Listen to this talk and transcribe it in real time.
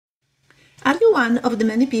Are you one of the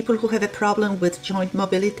many people who have a problem with joint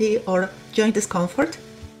mobility or joint discomfort?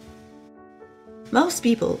 Most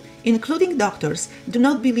people, including doctors, do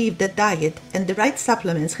not believe that diet and the right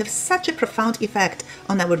supplements have such a profound effect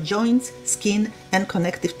on our joints, skin, and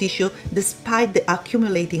connective tissue despite the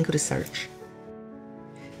accumulating research.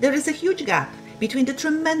 There is a huge gap between the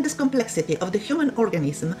tremendous complexity of the human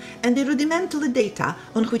organism and the rudimentary data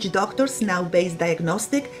on which doctors now base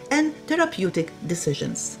diagnostic and therapeutic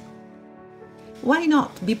decisions. Why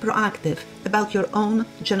not be proactive about your own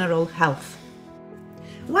general health?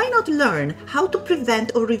 Why not learn how to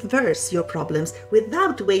prevent or reverse your problems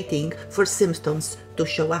without waiting for symptoms to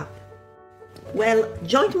show up? Well,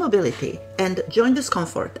 joint mobility and joint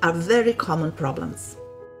discomfort are very common problems.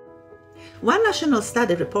 One national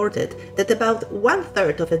study reported that about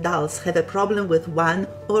 1/3 of adults have a problem with one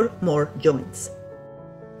or more joints.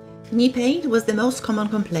 Knee pain was the most common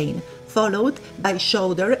complaint, followed by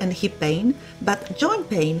shoulder and hip pain, but joint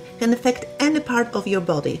pain can affect any part of your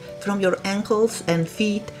body, from your ankles and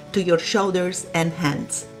feet to your shoulders and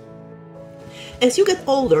hands. As you get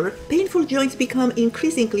older, painful joints become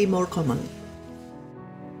increasingly more common.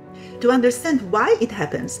 To understand why it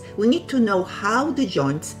happens, we need to know how the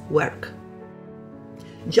joints work.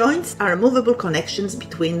 Joints are movable connections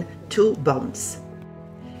between two bones.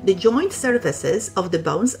 The joint surfaces of the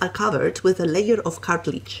bones are covered with a layer of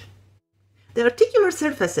cartilage. The articular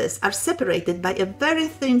surfaces are separated by a very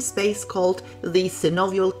thin space called the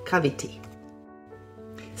synovial cavity.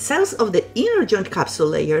 Cells of the inner joint capsule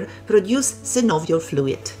layer produce synovial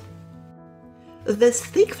fluid. This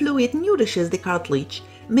thick fluid nourishes the cartilage,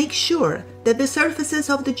 makes sure that the surfaces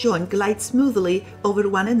of the joint glide smoothly over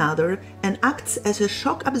one another, and acts as a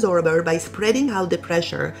shock absorber by spreading out the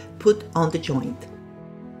pressure put on the joint.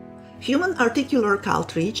 Human articular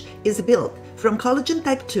cartilage is built from collagen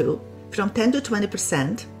type 2, from 10 to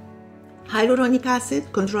 20%, hyaluronic acid,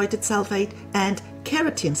 chondroitin sulfate, and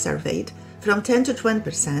keratin sulfate, from 10 to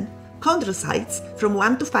 20%, chondrocytes, from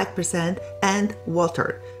 1 to 5%, and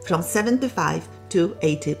water, from 75 to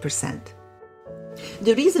 80%.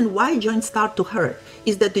 The reason why joints start to hurt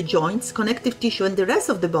is that the joints, connective tissue, and the rest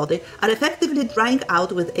of the body are effectively drying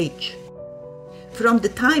out with age. From the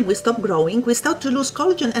time we stop growing, we start to lose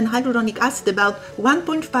collagen and hyaluronic acid about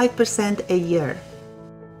 1.5% a year.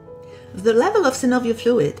 The level of synovial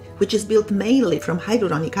fluid, which is built mainly from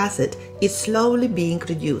hyaluronic acid, is slowly being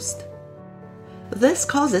reduced. This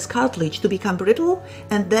causes cartilage to become brittle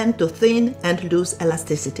and then to thin and lose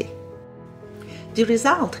elasticity. The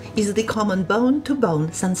result is the common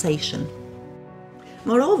bone-to-bone sensation.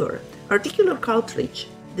 Moreover, articular cartilage,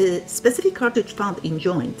 the specific cartilage found in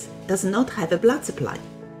joints, does not have a blood supply.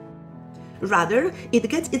 Rather, it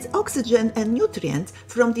gets its oxygen and nutrients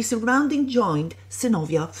from the surrounding joint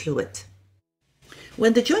synovial fluid.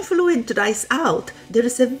 When the joint fluid dries out, there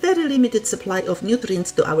is a very limited supply of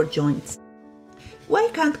nutrients to our joints. Why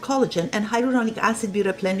can't collagen and hyaluronic acid be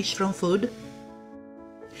replenished from food?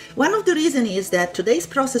 One of the reasons is that today's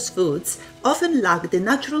processed foods often lack the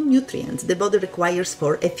natural nutrients the body requires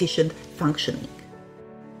for efficient functioning.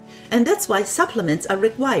 And that's why supplements are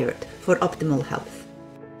required for optimal health.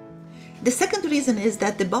 The second reason is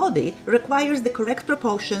that the body requires the correct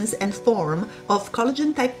proportions and form of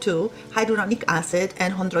collagen type 2, hyaluronic acid,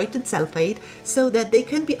 and chondroitin sulfate so that they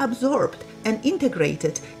can be absorbed and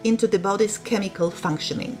integrated into the body's chemical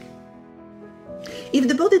functioning. If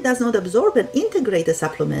the body does not absorb and integrate a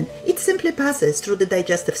supplement, it simply passes through the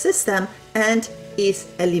digestive system and is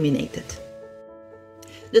eliminated.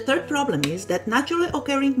 The third problem is that naturally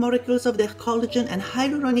occurring molecules of the collagen and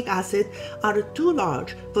hyaluronic acid are too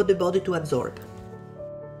large for the body to absorb.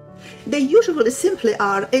 They usually simply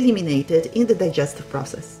are eliminated in the digestive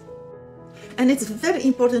process. And it's very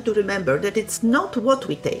important to remember that it's not what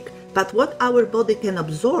we take, but what our body can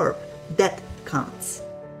absorb that counts.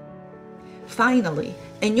 Finally,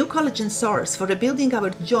 a new collagen source for rebuilding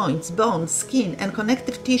our joints, bones, skin, and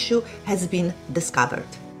connective tissue has been discovered.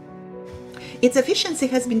 Its efficiency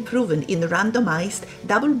has been proven in randomized,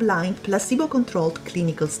 double-blind, placebo-controlled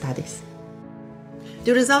clinical studies.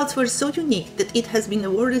 The results were so unique that it has been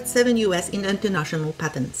awarded 7 US and international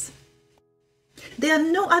patents. There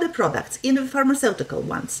are no other products, even pharmaceutical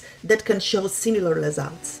ones, that can show similar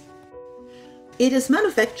results. It is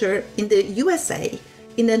manufactured in the USA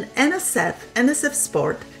in an NSF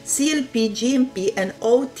Sport, CLP, GMP, and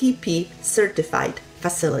OTP certified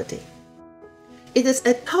facility. It is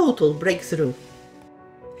a total breakthrough.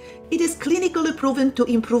 It is clinically proven to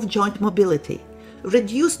improve joint mobility,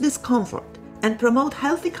 reduce discomfort, and promote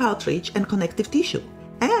healthy cartilage and connective tissue,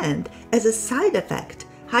 and as a side effect,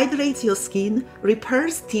 hydrates your skin,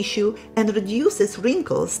 repairs tissue, and reduces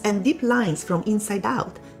wrinkles and deep lines from inside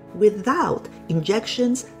out without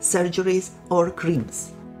injections, surgeries, or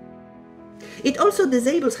creams. It also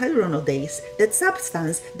disables hyaluronidase, that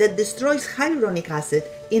substance that destroys hyaluronic acid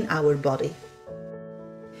in our body.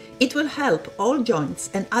 It will help all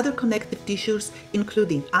joints and other connective tissues,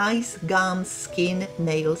 including eyes, gums, skin,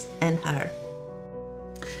 nails, and hair.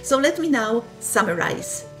 So let me now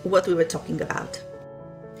summarize what we were talking about.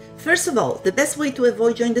 First of all, the best way to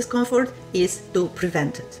avoid joint discomfort is to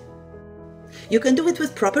prevent it. You can do it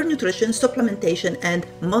with proper nutrition, supplementation, and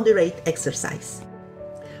moderate exercise.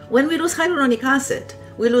 When we lose hyaluronic acid,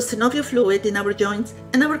 we lose synovial fluid in our joints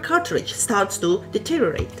and our cartilage starts to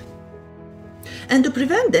deteriorate. And to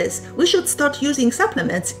prevent this, we should start using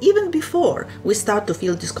supplements even before we start to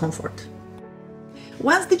feel discomfort.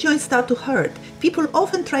 Once the joints start to hurt, people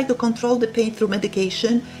often try to control the pain through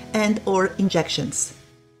medication and/or injections.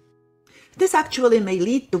 This actually may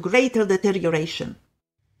lead to greater deterioration.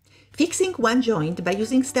 Fixing one joint by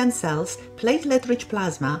using stem cells, platelet-rich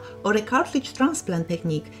plasma, or a cartilage transplant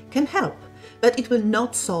technique can help, but it will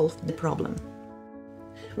not solve the problem.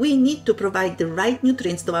 We need to provide the right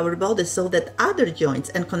nutrients to our bodies so that other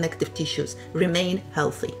joints and connective tissues remain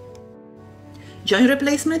healthy. Joint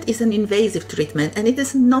replacement is an invasive treatment and it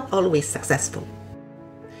is not always successful.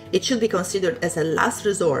 It should be considered as a last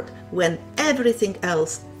resort when everything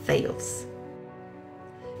else fails.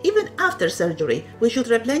 Even after surgery, we should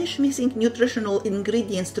replenish missing nutritional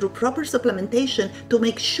ingredients through proper supplementation to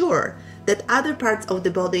make sure that other parts of the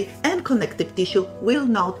body and connective tissue will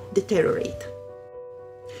not deteriorate.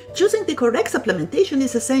 Choosing the correct supplementation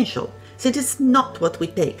is essential, since it is not what we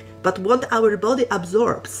take, but what our body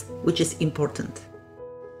absorbs, which is important.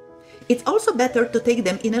 It's also better to take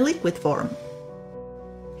them in a liquid form.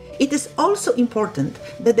 It is also important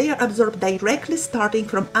that they are absorbed directly starting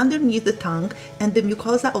from underneath the tongue and the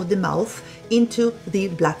mucosa of the mouth into the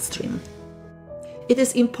bloodstream. It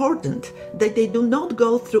is important that they do not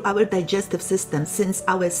go through our digestive system, since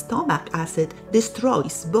our stomach acid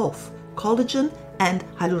destroys both collagen and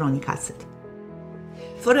hyaluronic acid.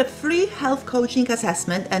 For a free health coaching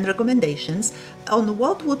assessment and recommendations on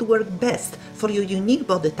what would work best for your unique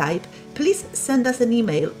body type, please send us an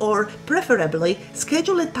email or preferably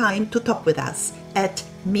schedule a time to talk with us at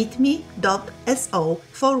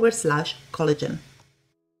meetme.so/collagen.